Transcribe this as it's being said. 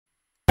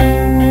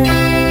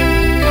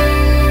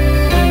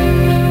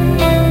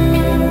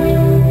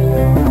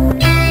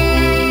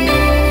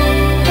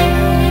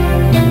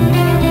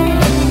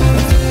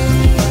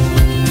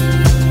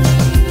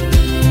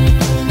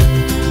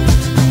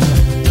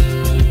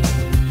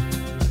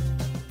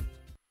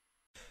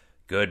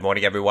Good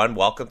morning, everyone.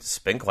 Welcome to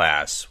Spin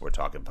Class. We're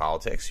talking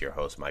politics. Your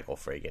host, Michael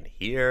Fragan,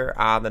 here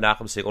on the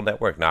Nachum Segal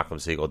Network,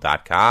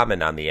 NachumSegal.com,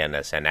 and on the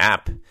NSN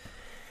app.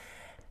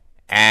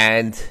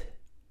 And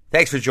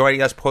thanks for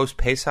joining us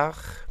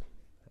post-Pesach.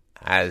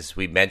 As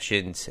we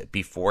mentioned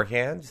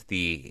beforehand,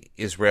 the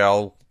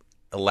Israel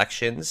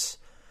elections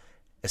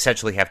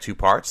essentially have two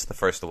parts. The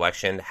first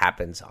election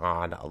happens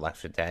on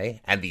Election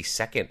Day, and the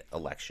second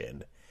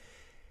election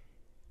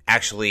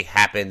actually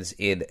happens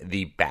in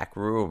the back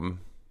room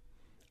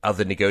of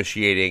the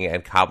negotiating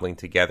and cobbling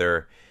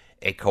together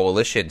a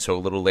coalition. So a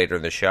little later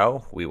in the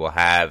show, we will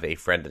have a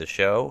friend of the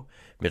show,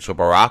 Mitchell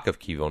Barak of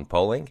Kivon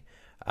Polling,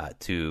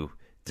 to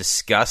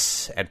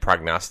discuss and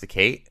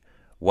prognosticate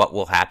what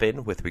will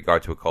happen with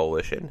regard to a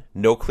coalition.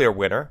 No clear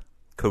winner.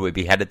 Could we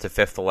be headed to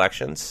fifth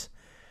elections?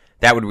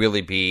 That would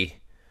really be,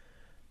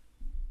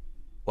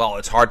 well,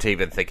 it's hard to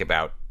even think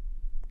about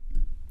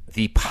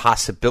the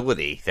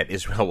possibility that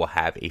Israel will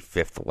have a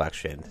fifth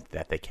election,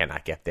 that they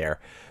cannot get there.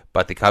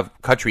 But the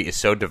country is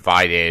so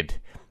divided,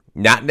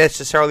 not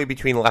necessarily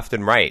between left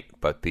and right,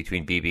 but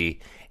between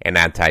Bibi and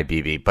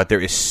anti-Bibi. But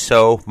there is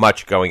so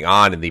much going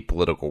on in the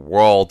political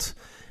world,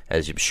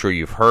 as I'm sure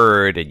you've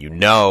heard and you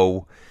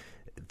know.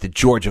 The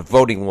Georgia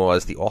voting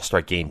laws, the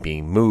All-Star game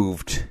being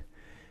moved,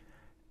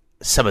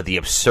 some of the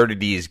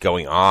absurdities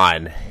going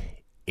on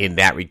in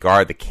that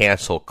regard, the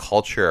cancel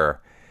culture,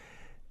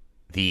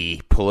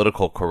 the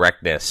political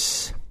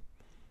correctness.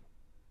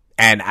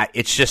 And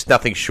it's just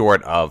nothing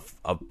short of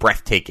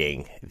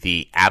breathtaking,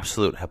 the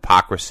absolute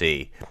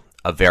hypocrisy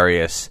of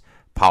various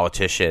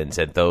politicians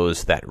and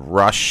those that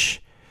rush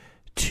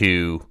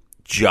to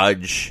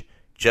judge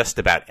just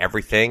about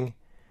everything,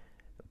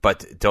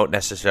 but don't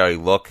necessarily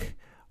look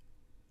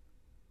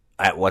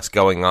at what's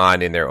going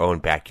on in their own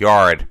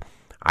backyard.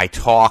 I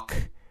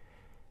talk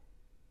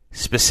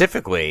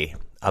specifically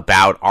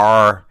about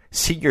our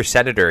senior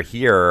senator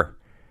here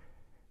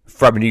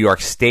from New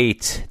York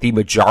State, the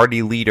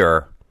majority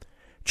leader,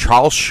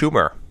 Charles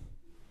Schumer,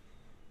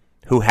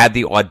 who had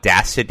the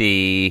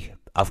audacity,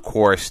 of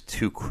course,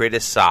 to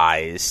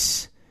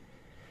criticize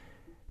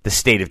the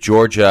state of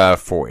Georgia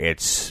for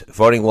its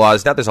voting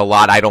laws. Now, there's a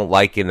lot I don't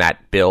like in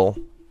that bill.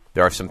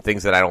 There are some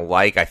things that I don't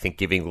like. I think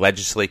giving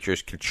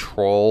legislatures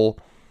control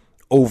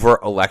over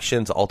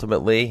elections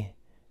ultimately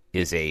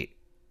is a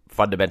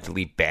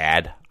fundamentally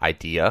bad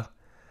idea.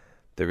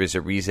 There is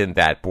a reason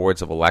that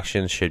boards of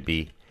elections should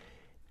be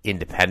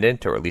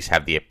independent, or at least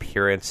have the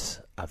appearance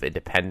of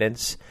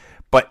independence.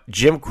 But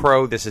Jim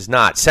Crow, this is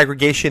not.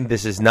 Segregation,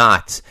 this is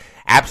not.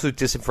 Absolute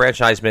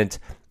disenfranchisement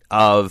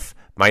of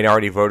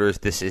minority voters,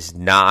 this is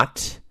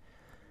not.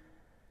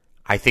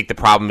 I think the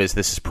problem is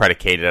this is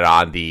predicated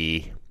on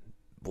the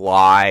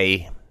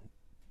lie,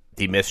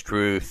 the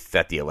mistruth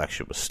that the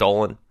election was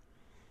stolen,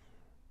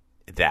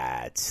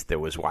 that there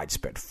was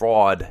widespread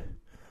fraud.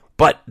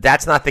 But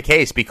that's not the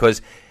case,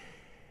 because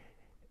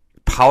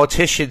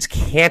politicians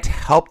can't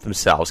help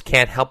themselves,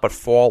 can't help but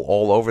fall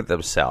all over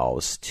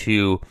themselves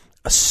to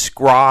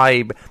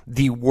ascribe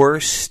the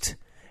worst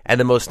and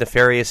the most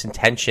nefarious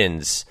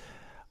intentions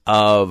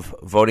of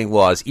voting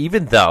laws,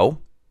 even though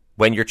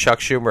when you're Chuck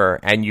Schumer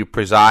and you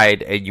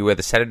preside and you are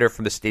the senator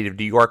from the state of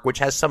New York, which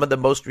has some of the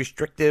most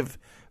restrictive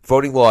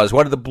voting laws,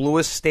 one of the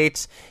bluest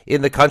states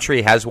in the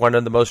country has one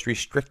of the most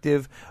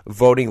restrictive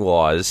voting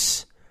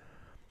laws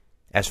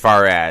as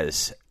far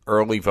as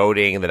early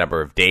voting and the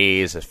number of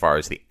days, as far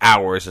as the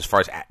hours, as far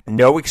as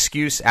no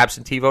excuse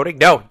absentee voting.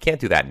 No, you can't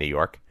do that in New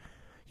York.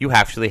 You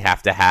actually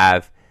have to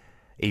have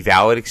a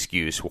valid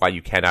excuse why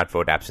you cannot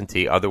vote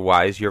absentee.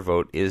 Otherwise, your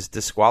vote is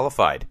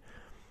disqualified.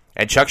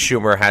 And Chuck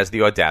Schumer has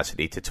the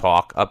audacity to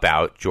talk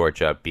about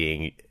Georgia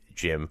being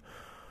Jim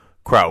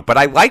Crow. But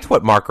I liked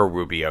what Marco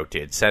Rubio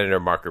did, Senator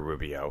Marco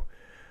Rubio,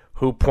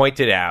 who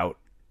pointed out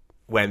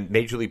when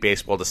Major League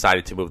Baseball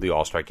decided to move the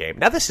All-Star game.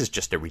 Now, this is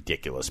just a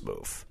ridiculous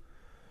move.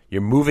 You're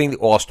moving the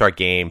All-Star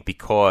game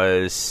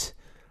because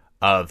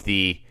of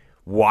the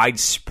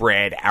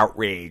widespread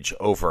outrage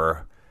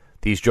over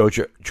these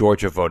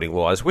Georgia voting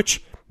laws,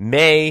 which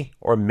may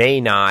or may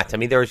not. I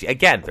mean, there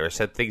are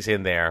some things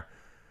in there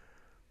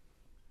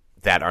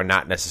that are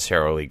not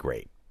necessarily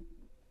great.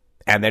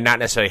 And they're not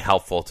necessarily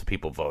helpful to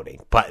people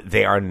voting. But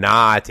they are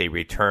not a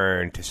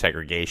return to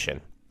segregation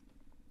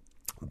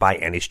by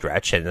any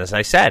stretch. And as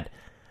I said,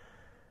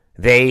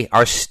 they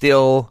are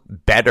still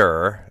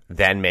better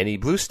than many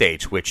blue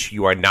states, which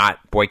you are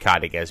not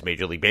boycotting as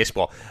Major League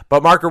Baseball.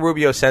 But Marco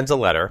Rubio sends a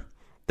letter.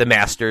 The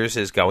Masters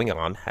is going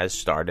on, has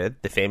started.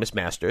 The famous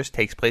Masters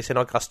takes place in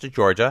Augusta,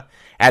 Georgia,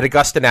 at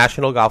Augusta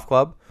National Golf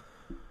Club,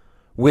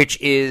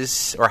 which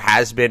is, or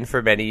has been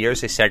for many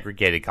years, a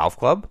segregated golf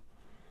club.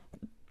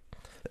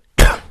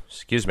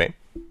 Excuse me.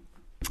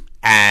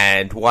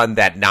 And one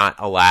that not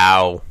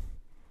allow,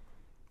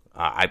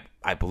 I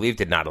believe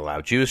did not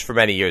allow Jews for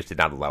many years, did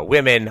not allow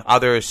women,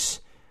 others.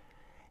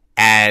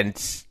 And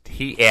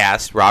he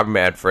asked Rob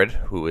Manfred,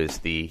 who is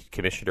the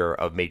commissioner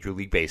of Major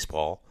League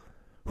Baseball,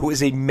 who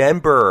is a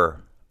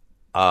member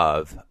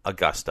of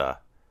Augusta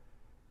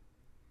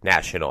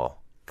National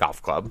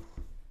Golf Club,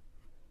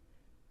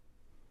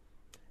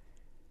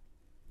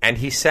 And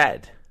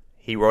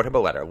he wrote him a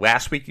letter.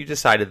 Last week you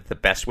decided that the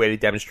best way to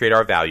demonstrate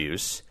our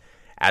values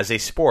as a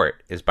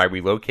sport is by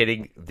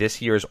relocating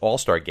this year's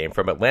All-Star game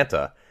from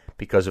Atlanta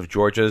because of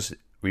Georgia's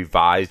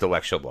revised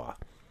election law.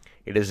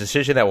 It is a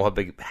decision that will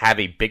have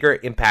a bigger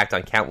impact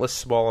on countless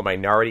small and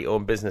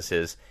minority-owned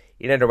businesses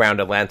in and around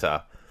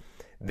Atlanta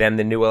than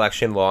the new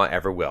election law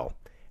ever will,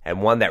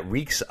 and one that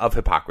reeks of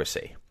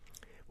hypocrisy.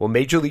 Will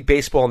Major League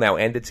Baseball now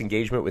end its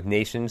engagement with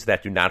nations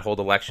that do not hold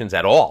elections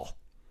at all,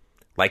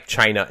 like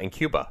China and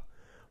Cuba?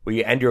 Will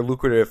you end your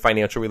lucrative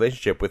financial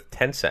relationship with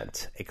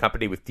Tencent, a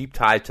company with deep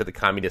ties to the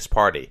Communist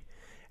Party,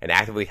 and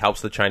actively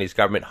helps the Chinese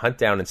government hunt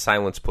down and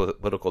silence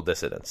political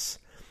dissidents?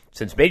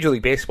 Since Major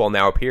League Baseball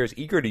now appears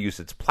eager to use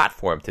its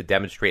platform to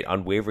demonstrate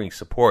unwavering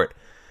support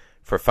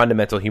for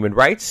fundamental human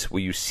rights,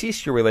 will you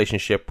cease your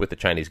relationship with the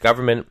Chinese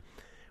government,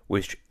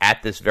 which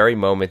at this very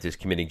moment is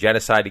committing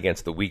genocide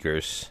against the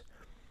Uyghurs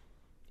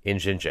in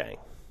Xinjiang?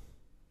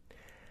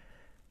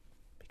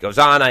 Goes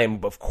on, I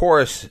am, of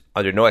course,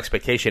 under no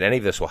expectation any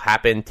of this will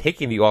happen.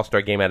 Taking the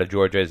All-Star game out of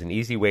Georgia is an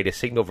easy way to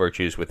signal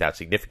virtues without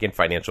significant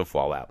financial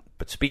fallout.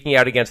 But speaking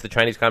out against the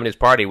Chinese Communist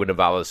Party would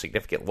involve a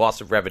significant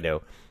loss of revenue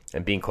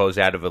and being closed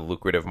out of a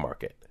lucrative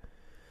market.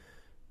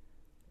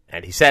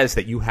 And he says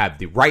that you have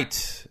the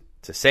right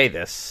to say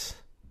this.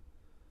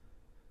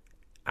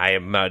 I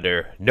am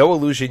under no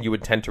illusion you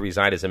intend to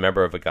resign as a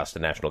member of Augusta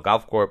National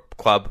Golf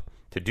Club.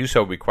 To do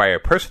so require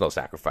personal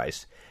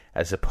sacrifice,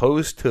 as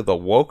opposed to the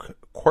woke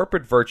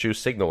corporate virtue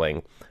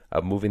signaling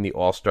of moving the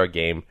All-Star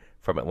game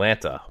from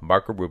Atlanta.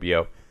 Marco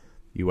Rubio,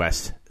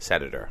 U.S.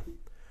 Senator.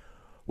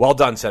 Well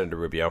done, Senator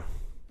Rubio,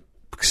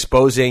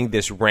 exposing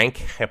this rank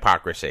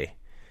hypocrisy.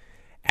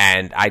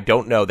 And I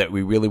don't know that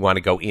we really want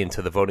to go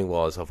into the voting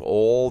laws of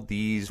all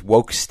these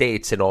woke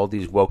states and all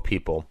these woke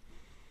people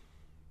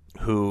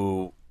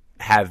who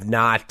have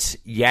not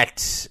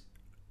yet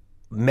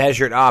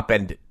measured up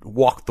and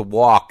walked the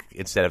walk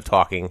instead of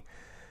talking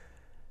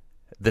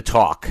the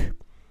talk.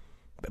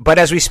 But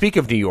as we speak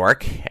of New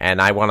York,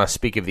 and I want to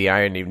speak of the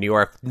irony of New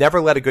York,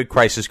 never let a good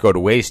crisis go to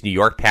waste. New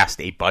York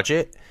passed a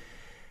budget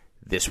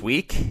this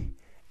week,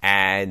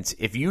 and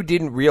if you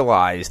didn't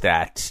realize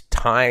that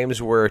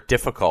times were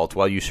difficult,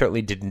 well, you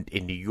certainly didn't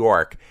in New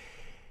York.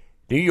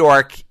 New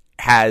York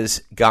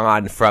has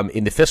gone from,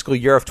 in the fiscal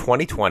year of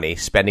 2020,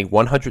 spending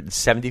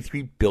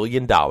 $173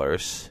 billion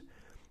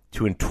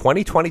to, in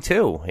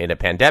 2022, in a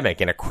pandemic,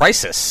 in a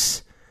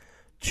crisis,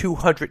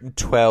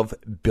 $212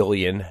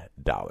 billion.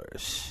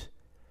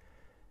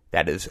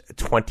 That is a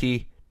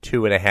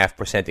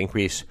 22.5%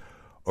 increase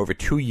over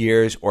 2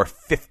 years, or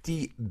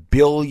 $50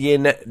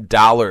 billion.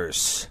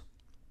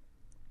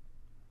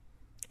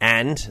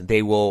 And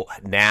they will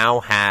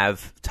now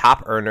have,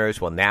 top earners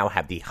will now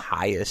have the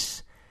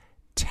highest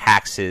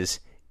taxes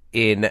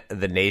in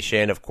the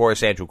nation. Of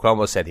course, Andrew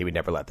Cuomo said he would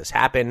never let this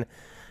happen,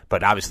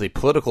 but obviously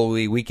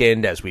politically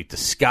weakened, as we've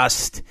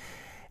discussed,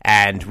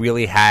 and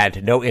really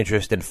had no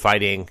interest in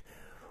fighting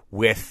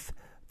with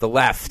the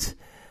left.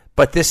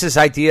 But this is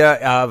idea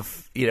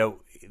of,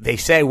 they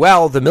say,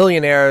 well, the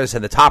millionaires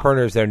and the top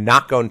earners, they're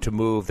not going to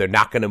move. They're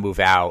not going to move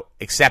out,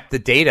 except the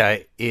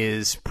data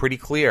is pretty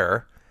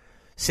clear.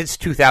 Since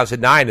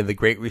 2009 in the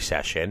Great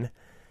Recession,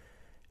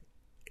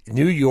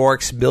 New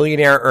York's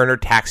millionaire earner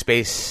tax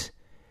base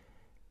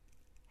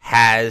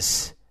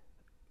has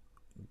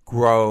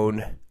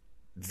grown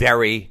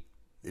very,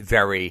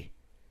 very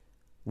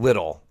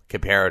little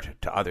compared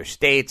to other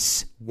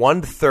states.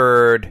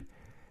 1/3,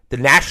 the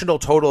national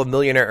total of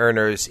millionaire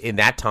earners in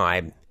that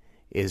time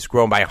is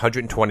grown by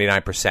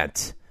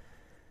 129%.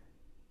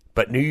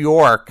 But New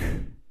York,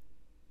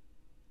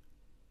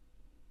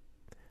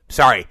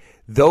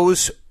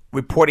 those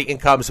reporting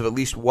incomes of at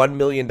least $1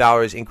 million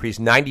increased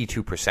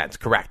 92%,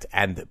 correct.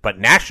 But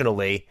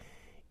nationally,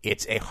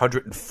 it's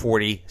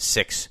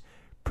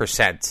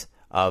 146%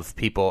 of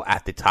people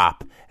at the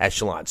top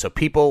echelon. So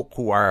people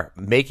who are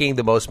making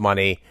the most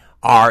money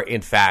are,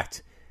 in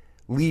fact,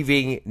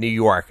 leaving New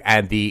York.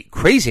 And the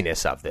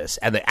craziness of this,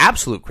 and the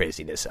absolute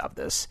craziness of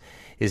this,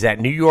 is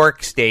that New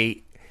York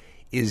State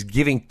is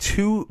giving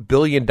 $2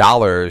 billion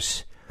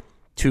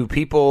to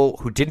people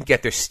who didn't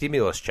get their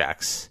stimulus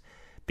checks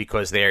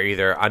because they're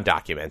either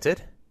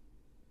undocumented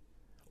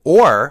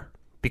or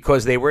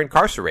because they were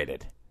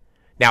incarcerated.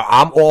 Now,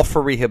 I'm all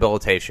for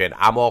rehabilitation.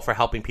 I'm all for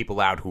helping people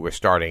out who are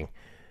starting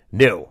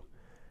new.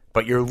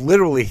 But you're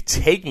literally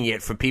taking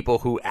it from people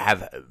who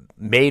have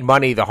made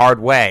money the hard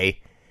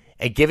way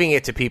and giving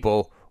it to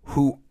people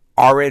who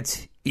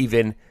aren't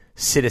even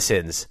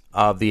citizens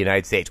of the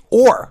United States,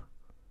 or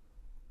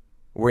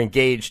we're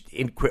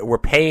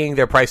paying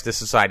their price to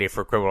society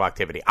for criminal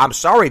activity. I'm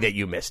sorry that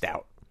you missed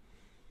out.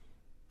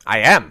 I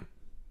am.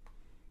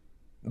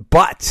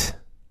 But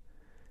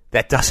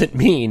that doesn't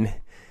mean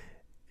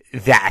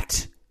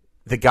that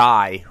the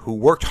guy who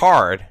worked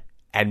hard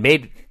and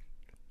made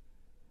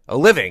a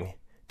living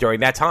during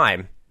that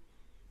time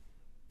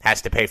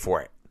has to pay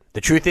for it.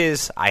 The truth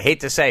is, I hate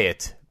to say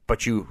it,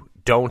 but you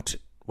don't,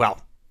 well,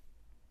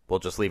 we'll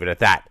just leave it at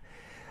that.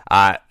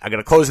 I'm going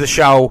to close the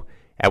show,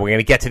 and we're going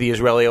to get to the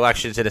Israeli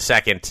elections in a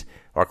second,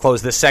 or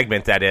close this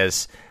segment, that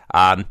is,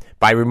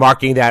 by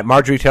remarking that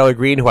Marjorie Taylor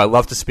Greene, who I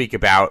love to speak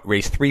about,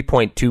 raised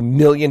 $3.2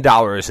 million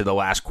in the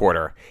last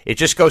quarter. It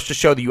just goes to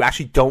show that you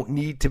actually don't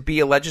need to be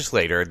a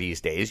legislator these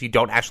days. You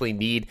don't actually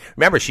need...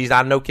 Remember, she's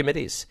on no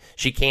committees.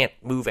 She can't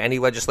move any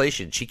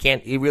legislation. She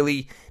can't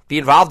really be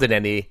involved in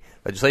any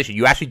legislation.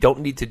 You actually don't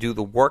need to do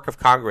the work of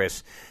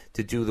Congress,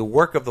 to do the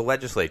work of the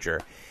legislature,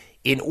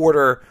 in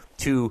order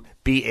to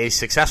be a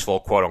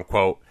successful,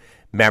 quote-unquote,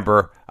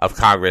 member of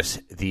Congress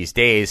these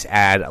days.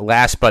 And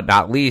last but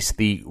not least,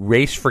 the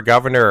race for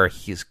governor,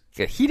 he's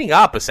heating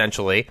up,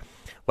 essentially.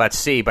 Let's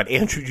see. But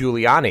Andrew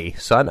Giuliani,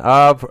 son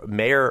of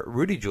Mayor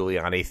Rudy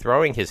Giuliani,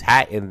 throwing his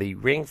hat in the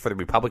ring for the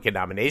Republican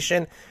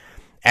nomination.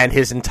 And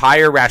his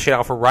entire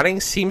rationale for running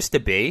seems to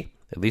be,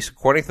 at least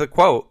according to the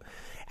quote,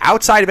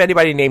 outside of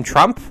anybody named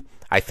Trump,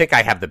 I think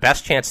I have the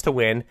best chance to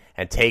win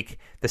and take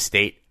the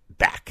state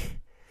back.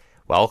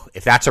 Well,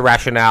 if that's a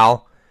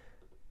rationale,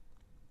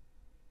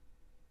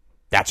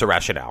 that's a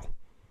rationale.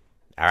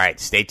 All right,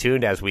 stay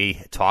tuned as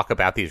we talk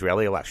about the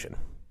Israeli election.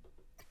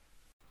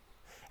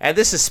 And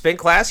this is Spin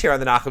Class here on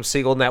the Nachum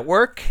Segal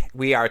Network.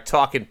 We are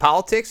talking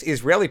politics,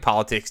 Israeli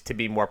politics to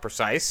be more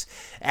precise.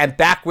 And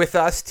back with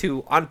us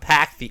to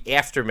unpack the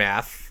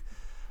aftermath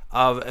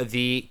of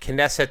the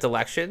Knesset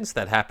elections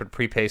that happened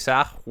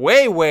pre-Pesach,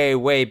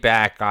 way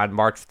back on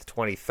March the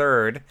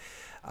 23rd.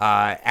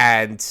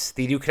 And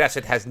the new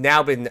Knesset has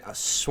now been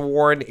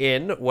sworn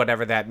in,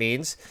 whatever that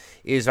means,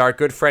 is our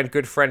good friend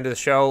of the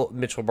show,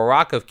 Mitchell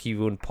Barak of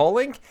Kivun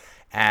Polling,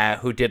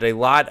 who did a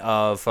lot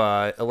of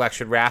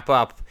election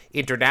wrap-up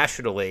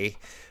internationally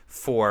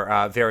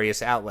for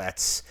various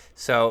outlets.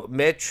 So,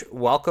 Mitch,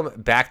 welcome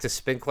back to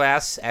Spin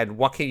Class, and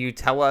what can you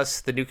tell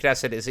us the new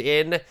Knesset is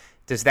in?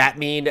 Does that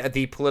mean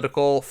the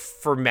political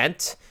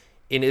ferment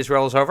in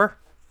Israel is over?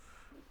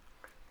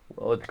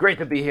 Well, it's great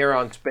to be here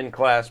on Spin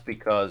Class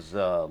because,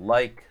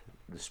 like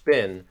the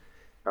spin,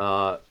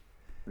 the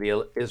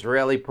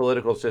Israeli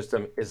political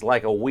system is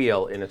like a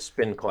wheel in a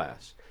spin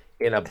class,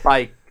 in a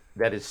bike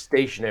that is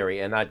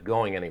stationary and not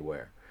going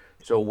anywhere.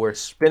 So we're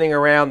spinning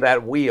around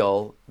that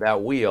wheel,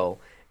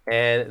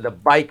 and the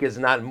bike is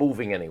not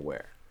moving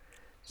anywhere.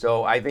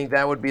 So I think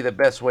that would be the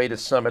best way to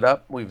sum it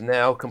up. We've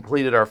now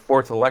completed our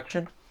fourth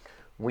election.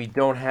 We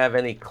don't have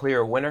any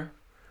clear winner.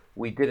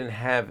 We don't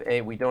have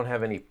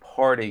any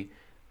party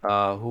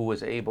who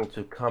was able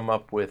to come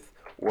up with,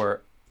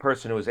 or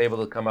person who was able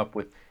to come up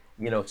with,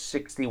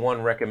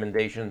 61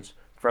 recommendations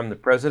from the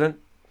president.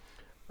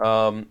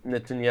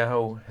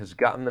 Netanyahu has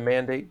gotten the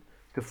mandate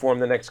to form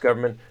the next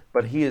government,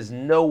 but he is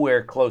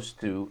nowhere close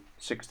to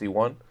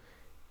 61.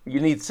 You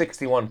need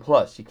 61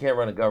 plus. You can't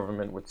run a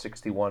government with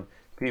 61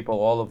 people,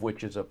 all of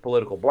which is a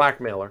political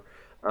blackmailer.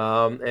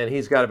 And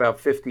he's got about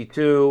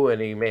 52,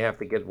 and he may have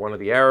to get one of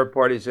the Arab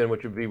parties in,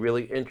 which would be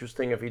really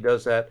interesting if he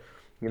does that.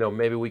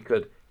 Maybe we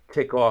could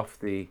tick off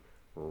the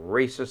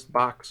racist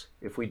box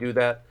if we do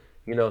that,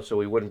 so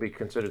we wouldn't be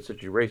considered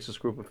such a racist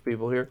group of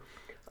people here.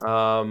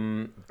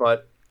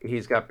 But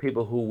he's got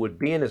people who would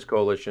be in his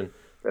coalition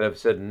that have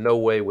said no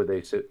way would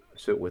they sit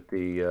with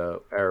the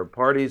Arab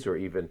parties or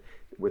even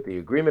with the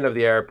agreement of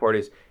the Arab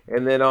parties.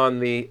 And then on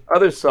the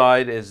other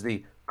side is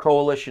the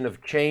coalition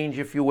of change,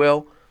 if you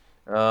will.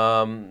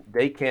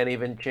 They can't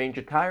even change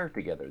a tire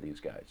together, these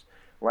guys.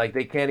 Like,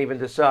 they can't even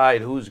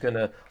decide who's going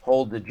to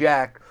hold the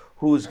jack,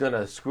 who's going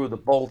to screw the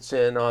bolts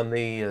in on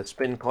the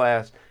spin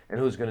class, and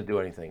who's going to do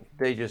anything.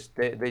 They just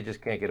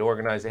can't get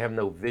organized. They have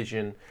no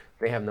vision.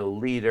 They have no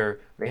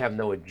leader. They have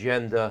no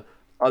agenda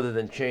other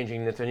than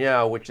changing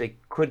Netanyahu, which they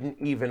couldn't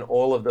even,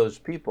 all of those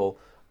people,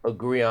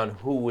 agree on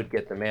who would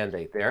get the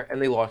mandate there,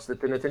 and they lost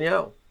it to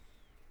Netanyahu.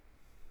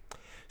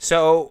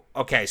 So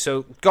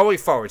going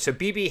forward, so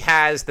Bibi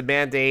has the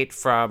mandate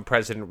from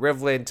President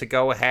Rivlin to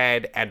go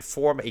ahead and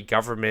form a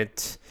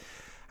government.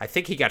 I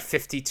think he got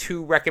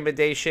 52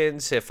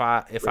 recommendations, if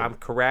I'm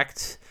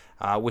correct,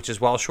 which is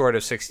well short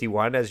of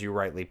 61, as you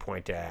rightly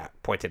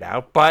pointed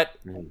out. But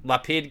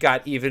Lapid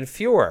got even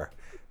fewer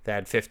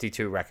than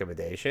 52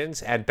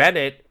 recommendations, and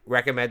Bennett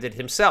recommended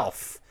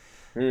himself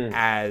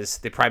as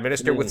the prime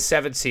minister with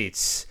 7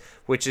 seats,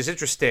 which is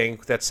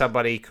interesting that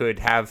somebody could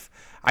have,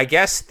 I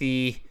guess,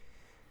 the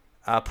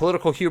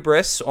political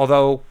hubris,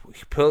 although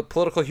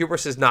political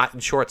hubris is not in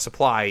short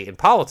supply in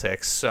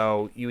politics,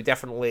 so you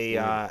definitely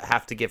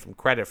have to give him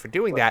credit for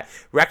doing that,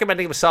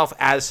 recommending himself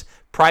as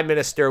prime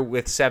minister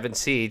with 7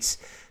 seats.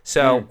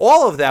 So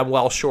all of them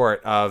well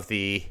short of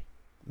the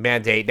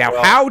mandate.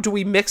 Now, how do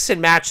we mix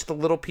and match the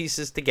little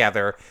pieces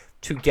together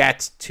to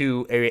get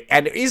to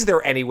and is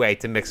there any way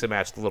to mix and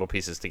match the little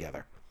pieces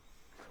together?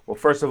 Well,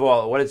 first of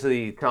all, what does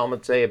the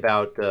Talmud say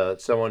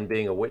about someone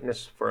being a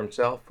witness for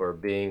himself or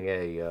being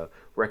a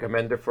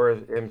recommender for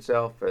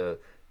himself? That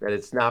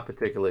it's not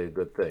particularly a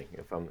good thing,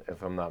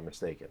 if I'm not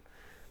mistaken.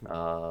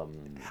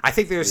 I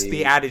think there's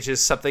the adage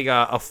is something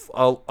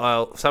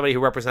somebody who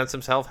represents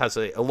himself has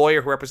a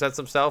lawyer who represents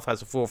himself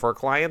has a fool for a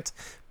client,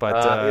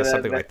 but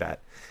something like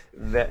that.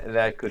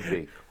 That could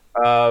be.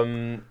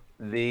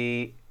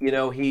 They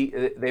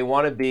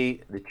want to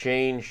be the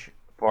change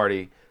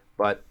party,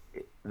 but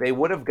they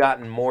would have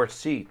gotten more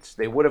seats.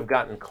 They would have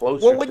gotten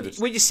closer Well, to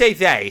the. when you say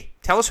they,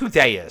 tell us who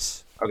they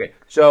is. Okay,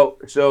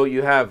 so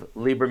you have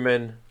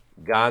Lieberman,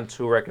 Gantz,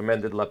 who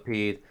recommended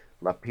Lapid.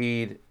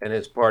 Lapid and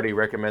his party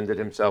recommended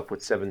himself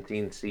with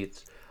 17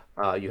 seats.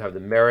 You have the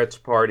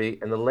Meretz Party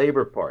and the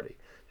Labor Party.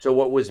 So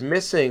what was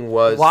missing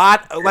was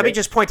Let me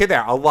just point in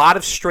there. A lot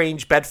of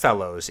strange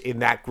bedfellows in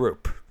that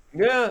group.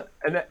 Yeah,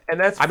 and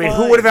that's. I mean,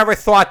 fine. who would have ever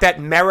thought that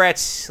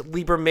Meretz,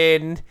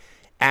 Lieberman,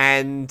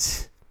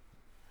 and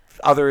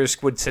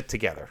others would sit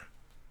together?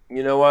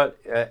 You know what?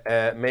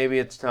 Maybe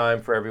it's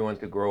time for everyone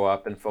to grow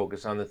up and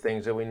focus on the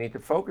things that we need to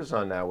focus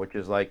on now, which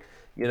is like,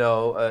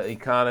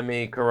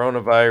 economy,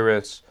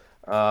 coronavirus,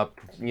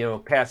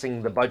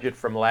 passing the budget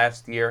from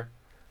last year,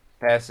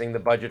 passing the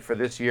budget for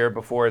this year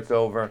before it's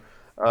over.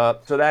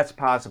 So that's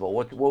possible.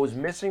 What was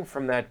missing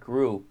from that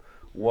group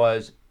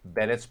was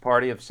Bennett's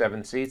party of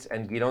 7 seats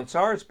and Gidon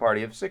Saar's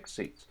party of 6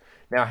 seats.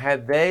 Now,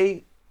 had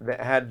they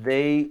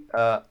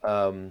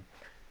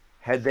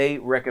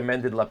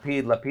recommended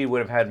Lapid would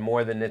have had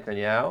more than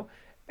Netanyahu.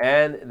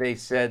 And they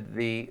said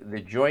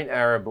the Joint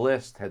Arab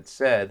List had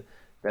said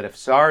that if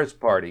Saar's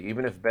party,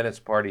 even if Bennett's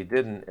party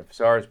didn't, if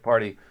Saar's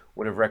party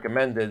would have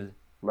recommended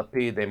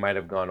Lapid, they might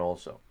have gone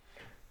also.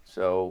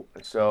 So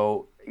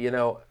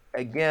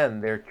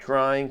again, they're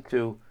trying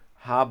to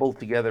hobble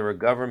together a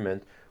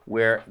government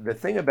where the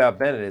thing about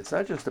Bennett, it's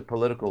not just the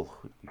political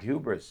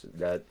hubris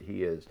that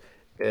he is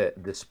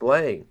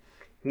displaying.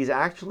 He's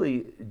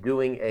actually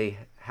doing a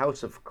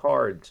House of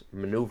Cards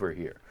maneuver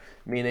here,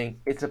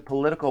 meaning it's a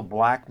political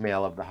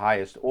blackmail of the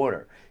highest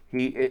order.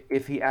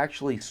 If he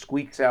actually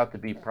squeaks out to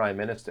be prime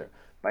minister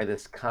by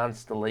this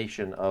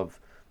constellation of,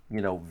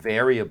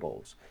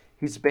 variables,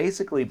 he's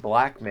basically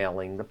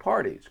blackmailing the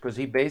parties, because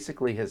he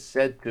basically has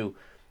said to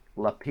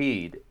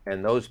Lapid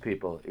and those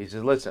people, he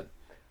says, listen,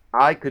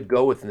 I could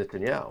go with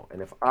Netanyahu,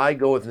 and if I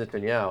go with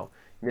Netanyahu,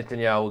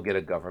 Netanyahu will get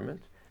a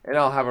government, and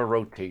I'll have a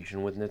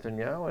rotation with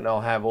Netanyahu, and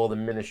I'll have all the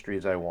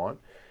ministries I want.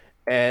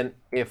 And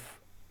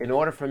in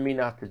order for me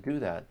not to do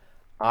that,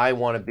 I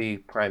want to be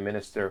prime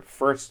minister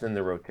first in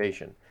the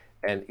rotation.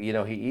 And, he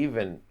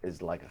even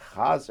is like a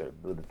chazer,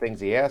 the things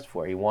he asked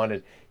for.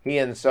 He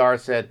and Saar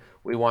said,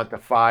 we want the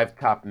 5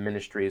 top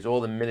ministries,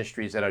 all the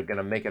ministries that are going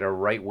to make it a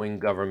right-wing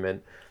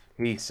government.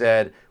 He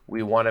said,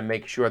 we want to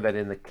make sure that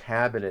in the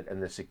cabinet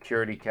and the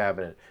security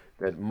cabinet,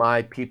 that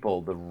my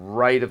people, the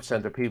right of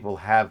center people,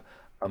 have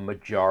a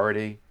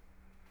majority.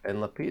 And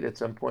Lapid at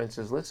some point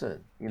says,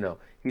 listen,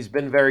 he's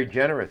been very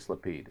generous,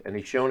 Lapid. And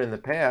he's shown in the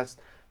past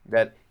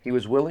that he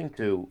was willing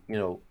to,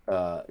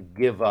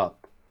 give up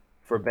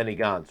for Benny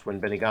Gantz when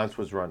Benny Gantz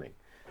was running.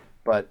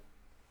 But,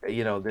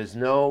 there's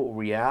no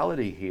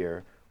reality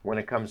here when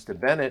it comes to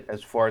Bennett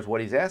as far as what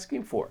he's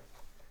asking for.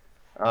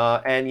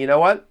 And you know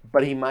what?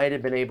 But he might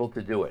have been able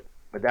to do it.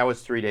 But that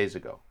was 3 days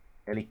ago.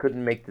 And he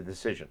couldn't make the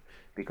decision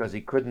because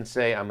he couldn't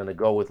say, I'm going to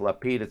go with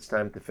Lapid. It's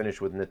time to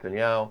finish with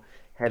Netanyahu.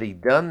 Had he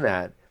done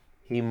that,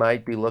 he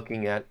might be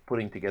looking at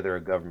putting together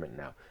a government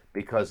now,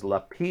 because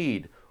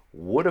Lapid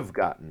would have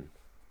gotten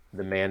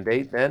the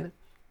mandate then.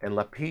 And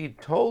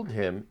Lapid told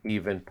him,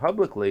 even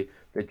publicly,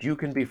 that you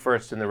can be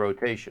first in the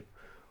rotation.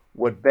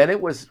 What Bennett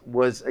was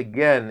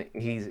again,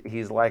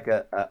 he's like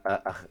a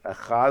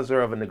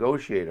chazer of a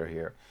negotiator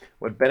here.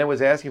 What Bennett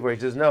was asking for, he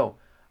says, no,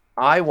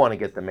 I want to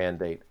get the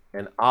mandate,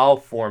 and I'll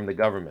form the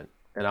government,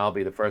 and I'll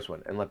be the first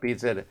one. And Lapid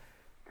said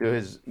to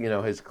his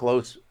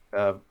close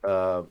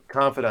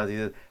confidant, he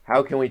said,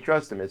 how can we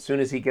trust him? As soon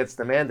as he gets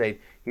the mandate,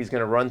 he's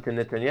going to run to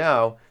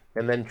Netanyahu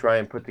and then try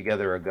and put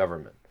together a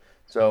government.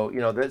 So,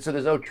 so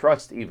there's no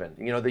trust even.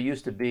 There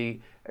used to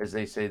be, as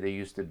they say, a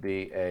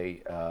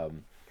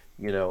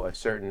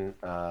certain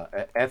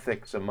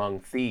ethics among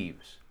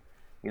thieves.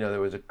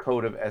 There was a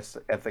code of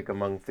ethic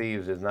among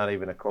thieves. There's not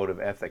even a code of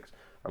ethics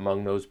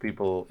among those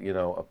people,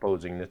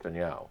 opposing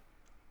Netanyahu.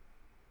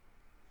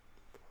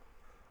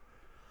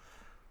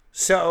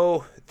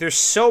 So there's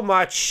so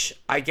much,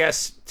 I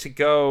guess, to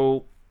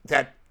go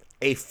that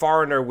a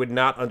foreigner would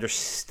not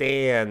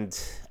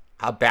understand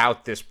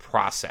about this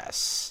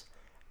process.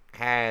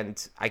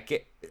 And I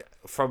get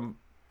from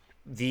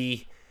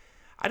I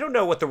don't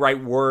know what the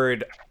right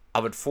word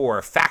of it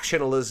for,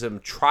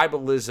 factionalism,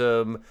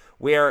 tribalism,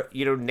 where,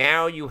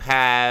 now you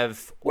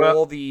have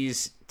all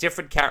these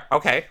different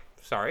okay,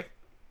 sorry.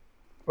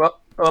 Well,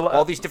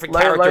 all these different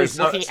characters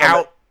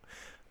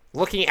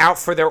looking out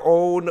for their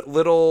own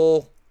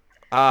little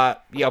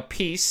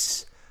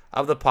piece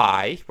of the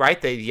pie,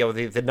 right?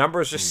 The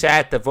numbers are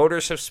set, the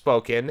voters have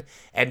spoken,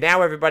 and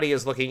now everybody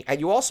is looking. And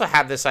you also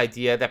have this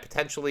idea that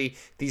potentially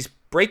these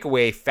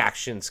breakaway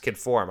factions can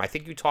form. I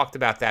think you talked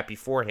about that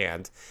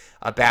beforehand,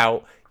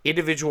 about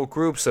individual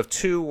groups of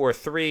 2 or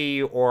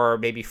 3 or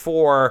maybe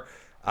 4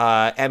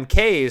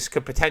 MKs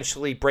could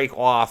potentially break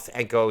off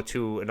and go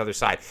to another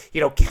side.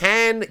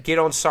 Can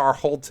Gidon Saar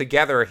hold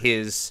together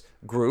his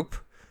group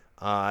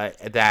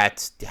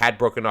that had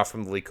broken off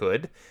from the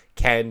Likud?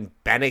 Can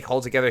Bennett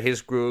hold together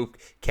his group?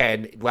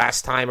 Can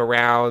last time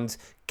around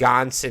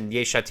Gantz and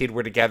Yesh Atid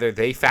were together.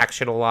 They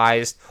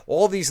factionalized.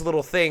 All these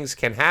little things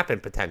can happen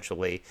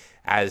potentially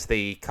as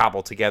they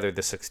cobble together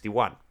the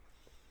 61.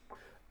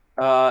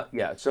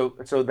 Yeah, so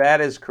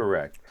that is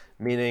correct.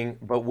 Meaning,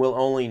 but we'll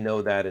only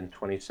know that in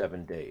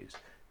 27 days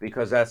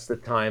because that's the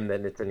time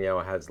that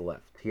Netanyahu has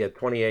left. He had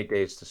 28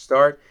 days to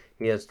start.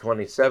 He has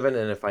 27,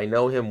 and if I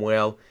know him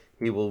well,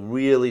 he will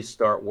really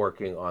start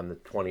working on the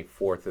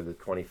 24th or the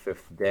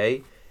 25th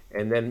day,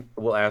 and then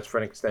we'll ask for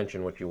an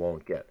extension, which you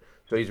won't get.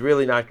 So he's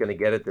really not going to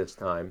get it this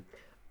time,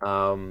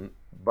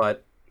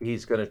 but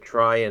he's going to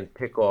try and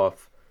pick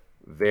off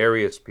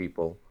various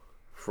people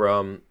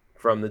from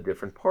the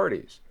different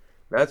parties.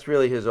 That's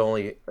really his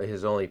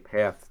only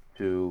path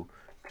to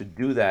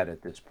do that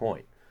at this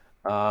point.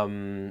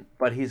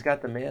 But he's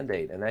got the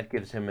mandate, and that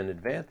gives him an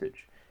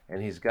advantage.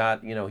 And he's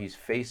got, he's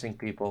facing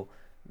people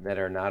that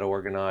are not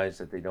organized,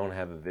 that they don't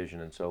have a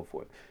vision, and so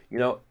forth.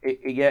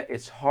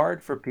 It's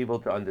hard for people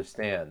to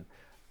understand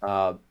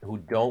who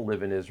don't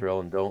live in Israel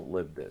and don't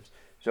live this.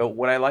 So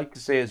what I like to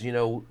say is,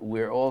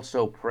 we're all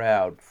so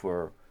proud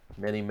for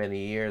many,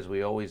 many years.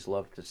 We always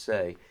love to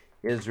say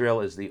Israel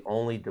is the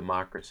only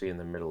democracy in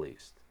the Middle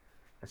East.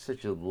 That's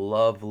such a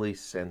lovely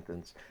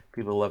sentence.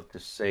 People love to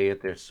say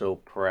it. They're so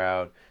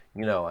proud.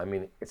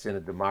 It's in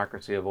a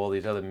democracy of all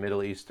these other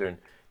Middle Eastern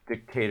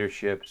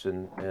dictatorships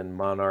and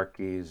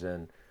monarchies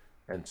and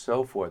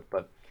so forth.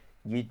 But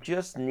you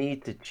just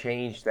need to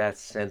change that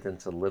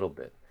sentence a little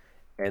bit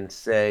and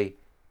say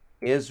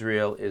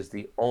Israel is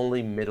the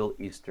only Middle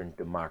Eastern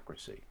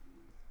democracy.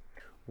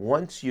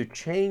 Once you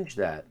change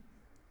that,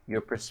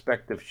 your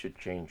perspective should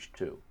change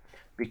too.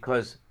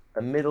 Because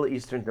a Middle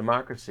Eastern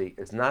democracy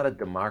is not a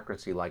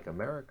democracy like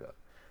America.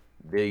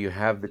 There you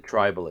have the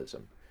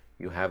tribalism.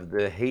 You have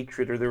the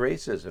hatred or the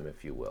racism,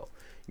 if you will.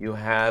 You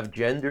have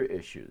gender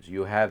issues.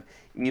 You have,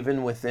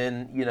 even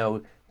within,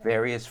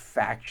 various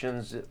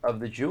factions of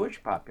the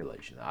Jewish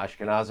population, the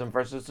Ashkenazim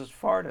versus the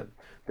Sephardim,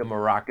 the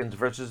Moroccans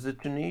versus the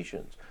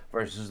Tunisians,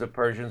 versus the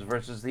Persians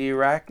versus the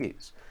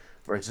Iraqis,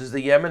 versus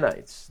the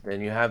Yemenites.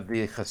 Then you have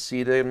the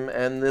Hasidim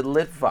and the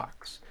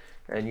Litvaks.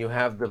 And you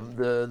have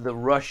the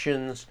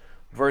Russians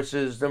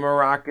versus the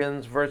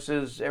Moroccans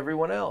versus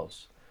everyone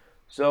else.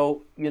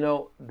 So,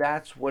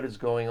 that's what is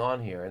going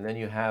on here. And then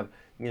you have,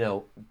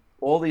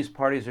 all these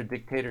parties are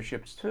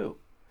dictatorships too.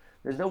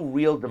 There's no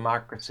real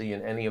democracy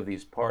in any of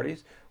these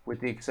parties,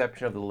 with the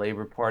exception of the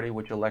Labor Party,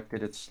 which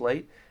elected its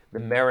slate, the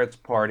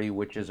Meretz Party,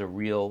 which is a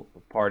real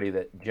party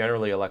that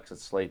generally elects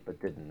its slate but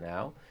didn't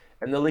now,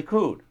 and the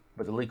Likud.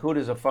 But the Likud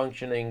is a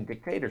functioning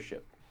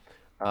dictatorship,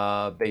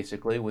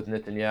 basically, with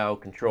Netanyahu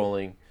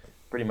controlling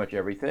pretty much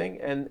everything.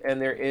 And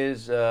there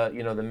is,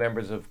 the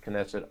members of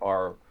Knesset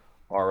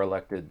are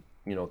elected,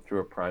 through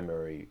a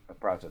primary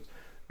process.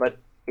 But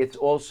it's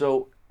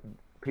also,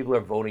 people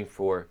are voting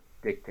for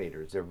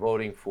dictators. They're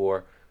voting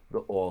for the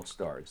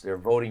all-stars. They're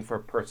voting for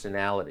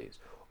personalities.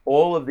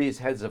 All of these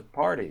heads of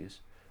parties,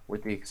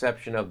 with the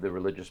exception of the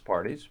religious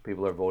parties,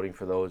 people are voting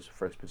for those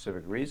for a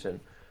specific reason.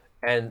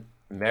 And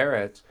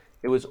Meretz,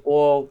 it was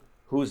all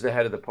who's the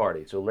head of the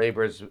party. So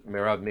Labor's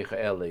Merav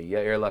Michaeli,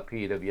 Yair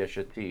Lapid of Yesh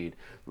Atid,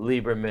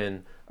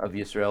 Lieberman of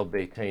Yisrael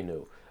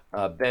Beitenu,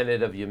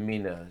 Bennett of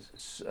Yamina,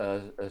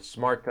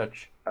 Smart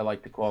Touch, I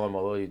like to call him,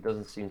 although he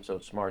doesn't seem so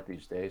smart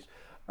these days,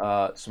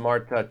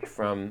 Smart Touch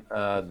from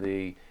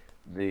the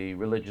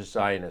religious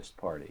Zionist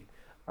party.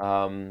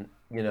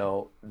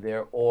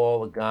 They're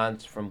all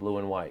Gantz from Blue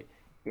and White.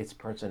 It's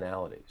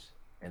personalities,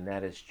 and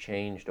that has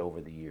changed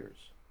over the years.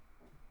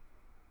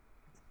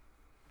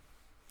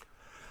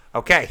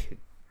 Okay,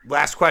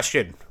 last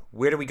question.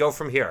 Where do we go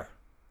from here?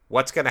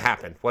 What's going to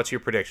happen? What's your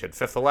prediction?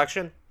 Fifth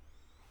election?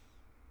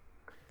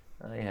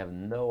 I have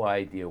no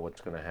idea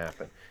what's going to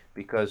happen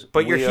because.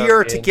 But you're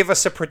here to give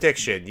us a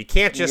prediction. You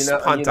can't just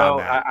punt on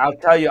that. I'll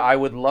tell you. I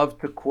would love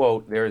to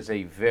quote. There is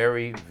a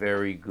very,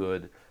 very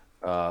good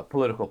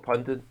political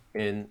pundit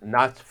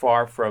not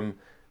far from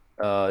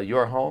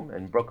your home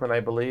in Brooklyn,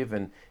 I believe,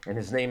 and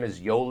his name is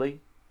Yoli.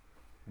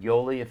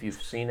 Yoli, if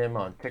you've seen him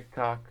on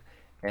TikTok,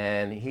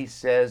 and he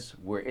says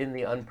we're in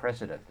the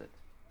unprecedented.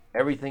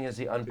 Everything is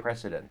the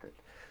unprecedented.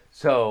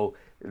 So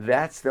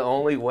that's the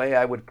only way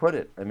I would put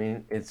it. I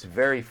mean, it's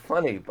very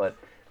funny, but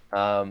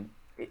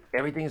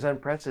everything is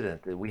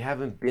unprecedented. We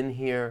haven't been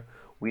here.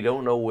 We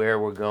don't know where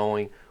we're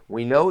going.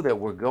 We know that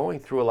we're going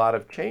through a lot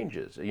of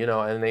changes,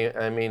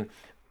 and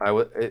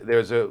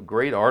there's a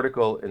great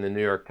article in the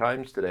New York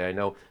Times today. I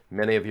know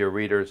many of your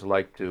readers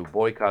like to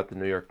boycott the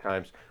New York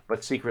Times,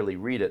 but secretly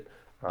read it,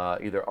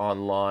 either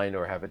online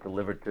or have it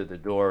delivered to the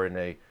door in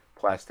a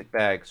plastic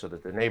bag so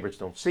that the neighbors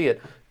don't see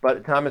it.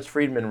 But Thomas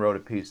Friedman wrote a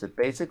piece that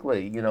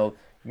basically,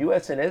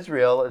 U.S. and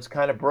Israel is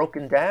kind of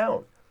broken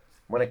down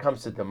when it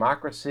comes to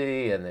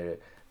democracy, and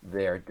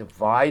they're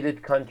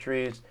divided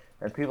countries,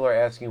 and people are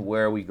asking,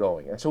 where are we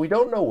going? And so we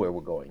don't know where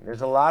we're going.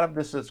 There's a lot of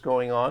this that's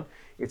going on.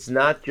 It's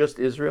not just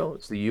Israel.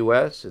 It's the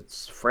U.S.,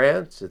 it's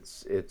France,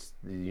 it's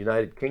the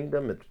United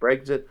Kingdom, it's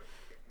Brexit.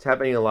 It's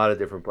happening in a lot of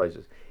different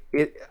places.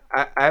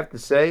 I have to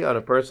say, on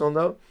a personal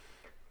note,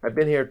 I've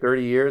been here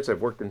 30 years.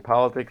 I've worked in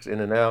politics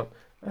in and out.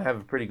 I have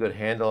a pretty good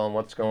handle on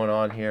what's going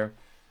on here.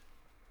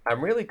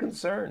 I'm really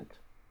concerned.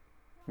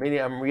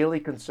 Meaning, I'm really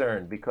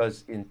concerned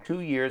because in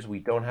 2 years we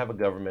don't have a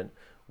government,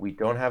 we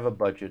don't have a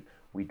budget,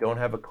 we don't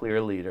have a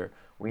clear leader.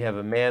 We have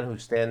a man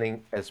who's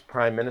standing as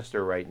prime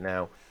minister right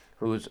now,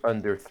 who's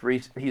under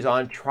he's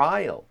on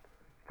trial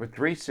for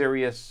three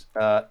serious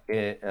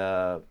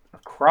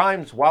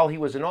crimes while he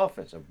was in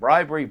office: of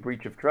bribery,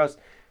 breach of trust,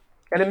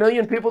 and 1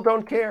 million people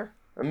don't care.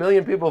 1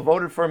 million people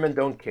voted for him and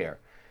don't care.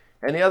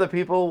 And the other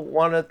people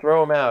want to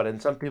throw him out,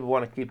 and some people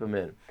want to keep him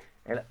in.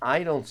 And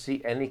I don't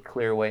see any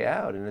clear way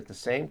out. And at the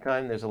same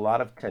time, there's a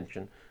lot of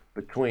tension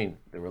between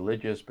the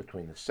religious,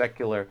 between the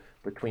secular,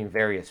 between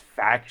various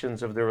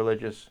factions of the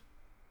religious.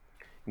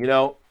 You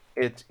know,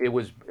 it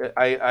was.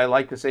 I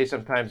like to say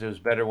sometimes it was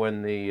better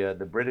when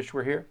the British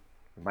were here.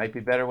 It might be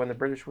better when the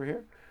British were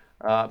here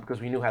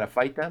because we knew how to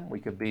fight them. We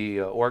could be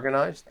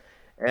organized,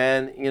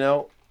 and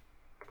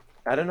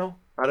I don't know.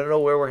 I don't know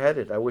where we're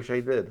headed. I wish I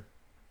did.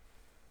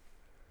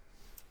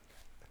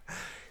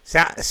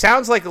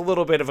 Sounds like a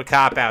little bit of a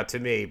cop out to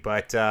me,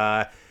 but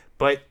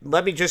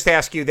let me just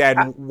ask you then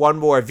one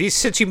more.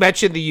 Since you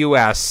mentioned the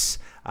U.S.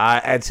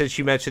 And since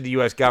you mentioned the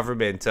U.S.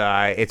 government,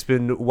 it's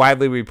been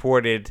widely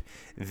reported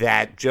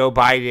that Joe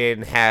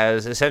Biden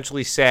has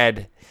essentially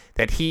said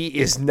that he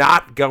is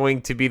not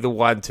going to be the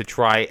one to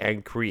try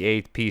and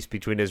create peace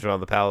between Israel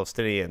and the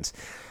Palestinians.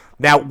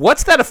 Now,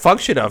 what's that a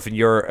function of, in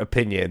your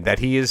opinion? That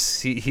he just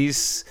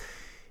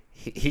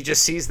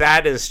sees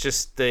that as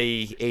just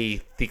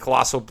the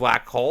colossal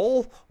black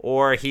hole,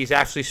 or he's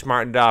actually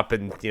smartened up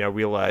and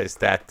realized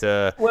that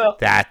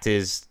that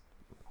is.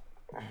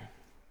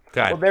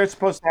 Well, they're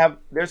supposed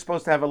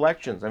to have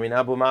elections. I mean,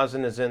 Abu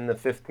Mazen is in the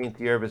 15th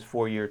year of his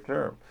 4-year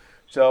term.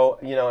 So,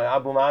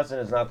 Abu Mazen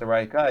is not the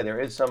right guy. There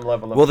is some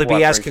level of Will they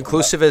be as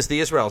conclusive as the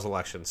Israel's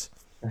elections?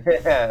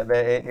 Yeah,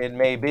 it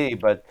may be,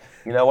 but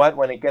you know what?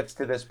 When it gets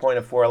to this point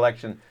of 4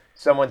 election,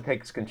 someone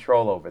takes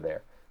control over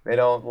there. They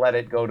don't let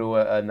it go to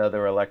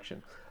another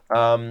election.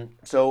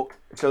 So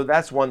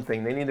that's one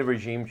thing. They need a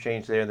regime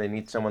change there. They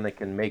need someone that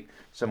can make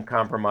some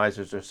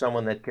compromises, or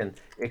someone that can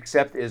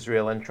accept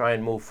Israel and try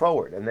and move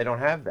forward. And they don't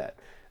have that.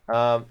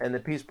 And the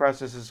peace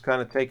process is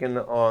kind of taken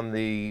on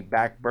the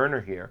back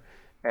burner here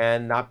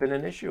and not been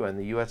an issue. And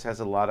the U.S. has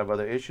a lot of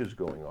other issues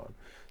going on.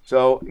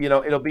 So,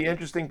 it'll be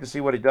interesting to see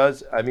what he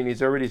does. I mean,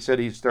 he's already said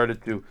he's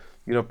started to,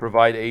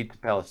 provide aid to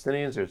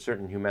Palestinians. There's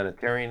certain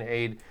humanitarian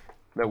aid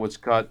that was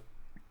cut.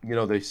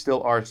 They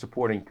still are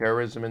supporting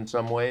terrorism in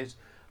some ways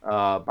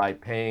by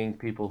paying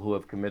people who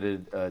have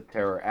committed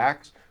terror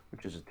acts,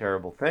 which is a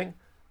terrible thing.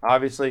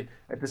 Obviously,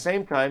 at the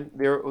same time,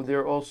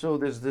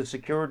 there's the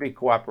security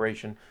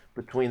cooperation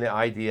between the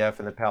IDF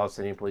and the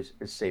Palestinian police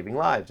is saving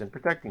lives and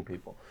protecting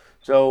people.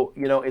 So,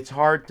 it's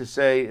hard to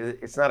say.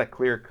 It's not a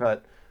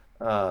clear-cut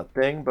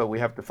thing, but we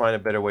have to find a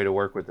better way to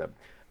work with them.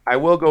 I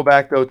will go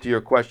back, though, to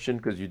your question,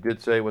 because you did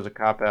say it was a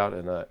cop-out,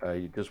 and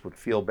I just would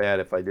feel bad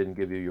if I didn't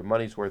give you your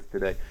money's worth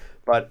today.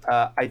 But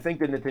I think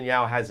that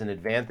Netanyahu has an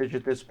advantage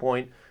at this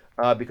point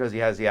because he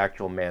has the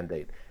actual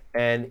mandate.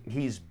 And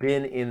he's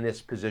been in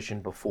this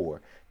position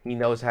before. He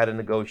knows how to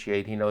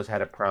negotiate. He knows how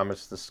to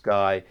promise the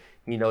sky.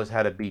 He knows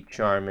how to be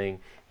charming.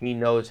 He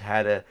knows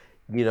how to,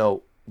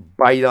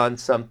 bite on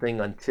something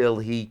until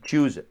he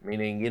chews it,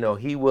 meaning,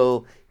 he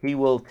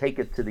will take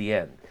it to the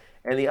end.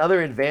 And the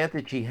other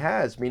advantage he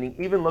has, meaning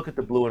even look at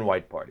the Blue and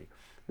White Party.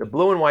 The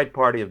Blue and White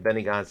Party of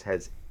Benny Gantz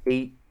has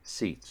 8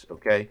 seats,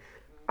 okay?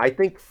 I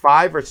think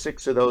 5 or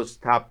 6 of those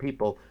top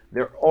people,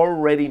 they're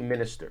already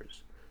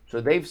ministers. So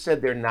they've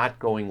said they're not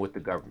going with the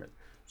government.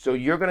 So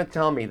you're going to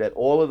tell me that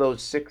all of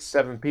those 6,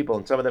 7 people,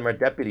 and some of them are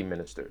deputy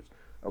ministers,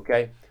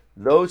 okay?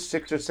 Those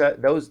 6 or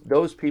 7,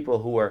 those people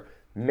who are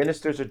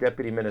ministers or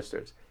deputy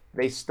ministers,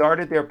 they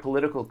started their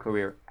political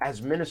career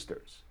as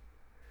ministers.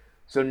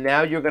 So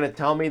now you're going to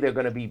tell me they're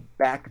going to be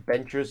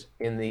backbenchers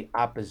in the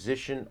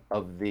opposition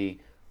of the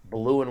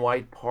Blue and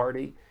White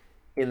Party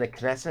in the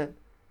Knesset?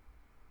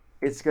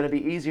 It's going to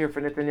be easier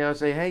for Netanyahu to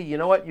say, hey, you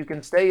know what? You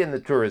can stay in the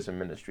tourism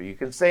ministry. You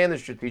can stay in the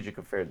strategic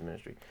affairs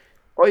ministry.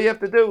 All you have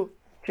to do,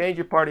 change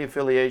your party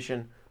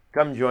affiliation,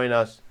 come join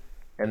us,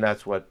 and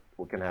that's what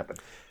can happen.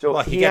 So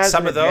he gets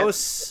some of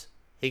those.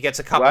 He gets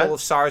a couple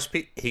of SARS.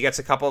 He gets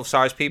a couple of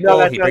SARS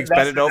people. He brings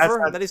Bennett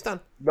over, and then he's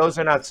done. Those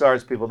are not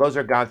SARS people. Those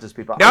are Gantz's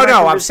people.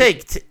 No, I'm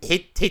saying he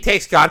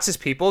takes Gantz's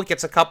people,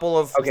 gets a couple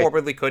of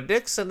former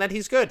Likudniks, and then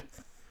he's good.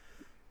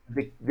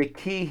 The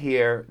key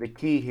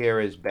here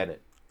is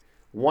Bennett.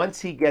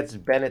 Once he gets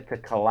Bennett to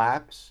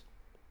collapse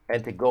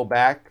and to go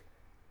back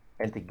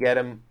and to get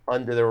him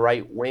under the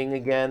right wing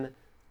again,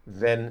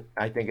 then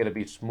I think it'll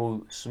be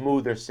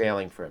smoother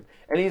sailing for him.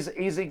 And he's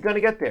going to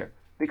get there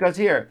because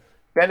here.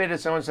 Bennett, if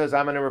someone says,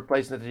 I'm going to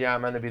replace Netanyahu,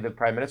 I'm going to be the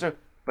prime minister.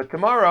 But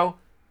tomorrow,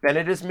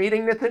 Bennett is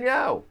meeting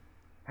Netanyahu.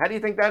 How do you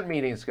think that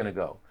meeting is going to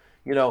go?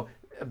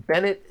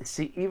 Bennett,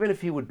 even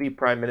if he would be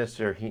prime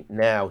minister he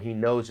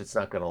knows it's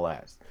not going to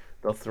last.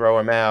 They'll throw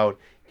him out.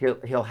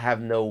 He'll have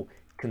no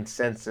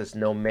consensus,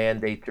 no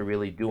mandate to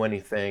really do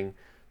anything.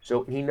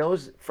 So he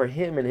knows, for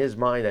him, in his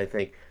mind, I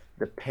think,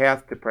 the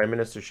path to prime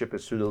ministership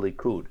is through the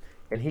Likud.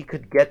 And he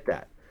could get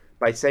that.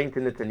 by saying to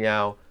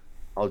Netanyahu,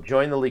 I'll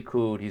join the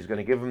Likud. He's going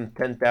to give him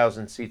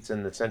 10,000 seats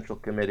in the Central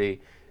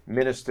Committee,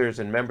 ministers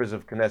and members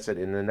of Knesset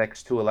in the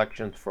next 2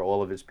 elections for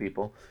all of his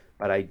people.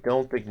 But I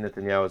don't think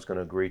Netanyahu is going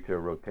to agree to a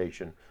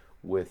rotation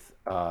with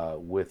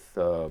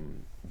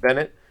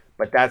Bennett.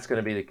 But that's going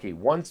to be the key.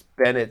 Once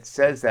Bennett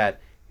says that,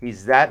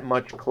 he's that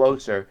much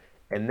closer,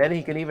 and then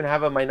he can even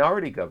have a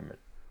minority government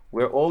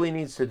where all he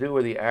needs to do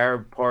are the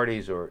Arab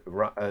parties or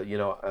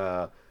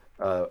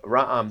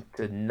Ra'am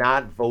to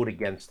not vote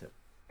against him.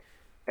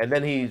 And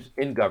then he's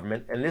in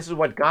government. And this is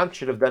what Gantz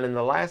should have done in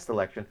the last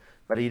election,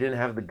 but he didn't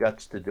have the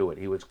guts to do it.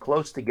 He was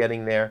close to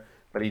getting there,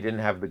 but he didn't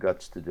have the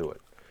guts to do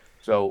it.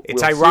 So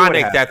it's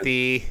ironic that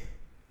the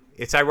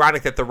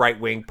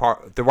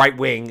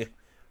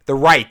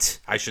right,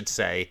 I should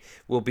say,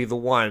 will be the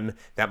one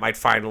that might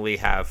finally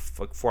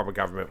form a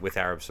government with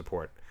Arab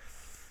support.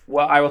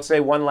 Well, I will say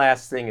one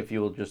last thing, if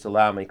you will just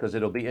allow me, because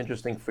it'll be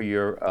interesting for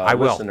your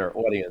listener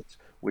audience,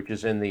 which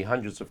is in the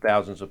hundreds of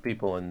thousands of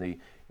people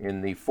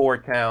in the 4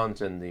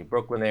 towns and the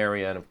Brooklyn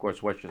area and, of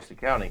course, Westchester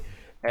County.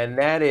 And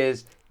that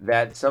is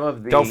that some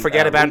of the... Don't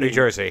forget about New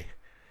Jersey.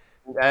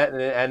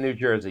 And New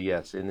Jersey,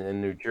 yes.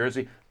 In New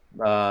Jersey,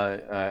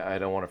 I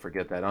don't want to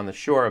forget that. On the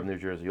shore of New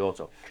Jersey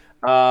also.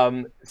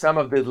 Some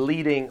of the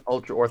leading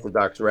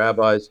ultra-Orthodox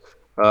rabbis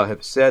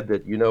have said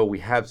that, we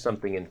have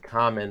something in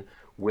common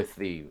with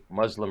the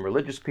Muslim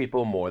religious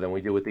people more than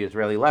we do with the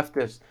Israeli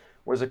leftists.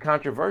 Was a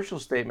controversial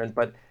statement,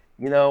 but,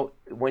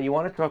 when you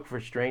want to talk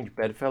for strange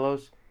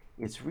bedfellows,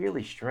 it's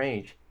really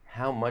strange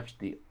how much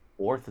the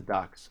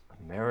Orthodox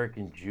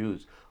American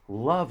Jews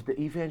love the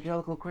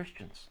evangelical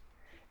Christians.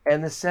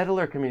 And the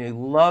settler community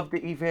loved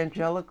the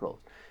evangelicals.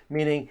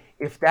 Meaning,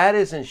 if that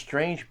isn't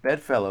strange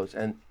bedfellows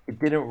and it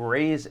didn't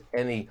raise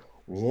any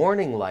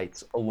warning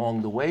lights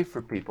along the way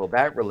for people,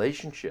 that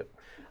relationship,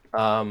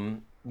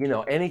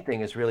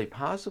 anything is really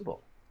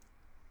possible.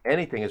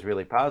 Anything is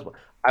really possible.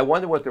 I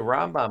wonder what the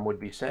Rambam would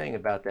be saying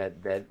about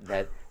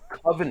that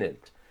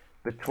covenant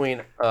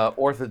between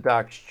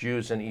Orthodox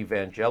Jews and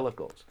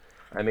evangelicals.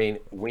 I mean,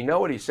 we know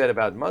what he said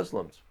about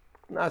Muslims.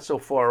 Not so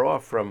far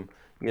off from,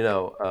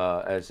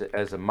 as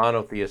a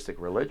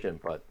monotheistic religion.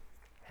 But,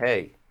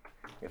 hey,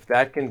 if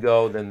that can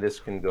go, then this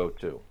can go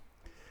too.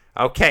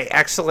 Okay,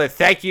 excellent.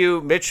 Thank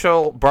you,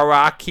 Mitchell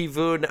Barak,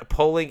 Kivun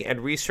Polling and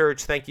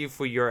Research. Thank you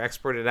for your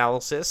expert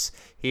analysis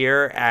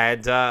here.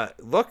 And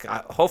look,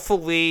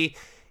 hopefully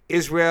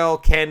Israel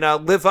can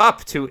live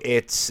up to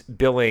its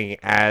billing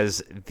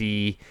as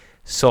the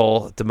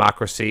sole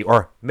democracy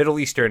or Middle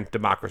Eastern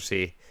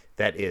democracy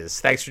that is.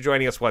 Thanks for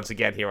joining us once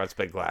again here on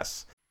Spin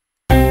Glass.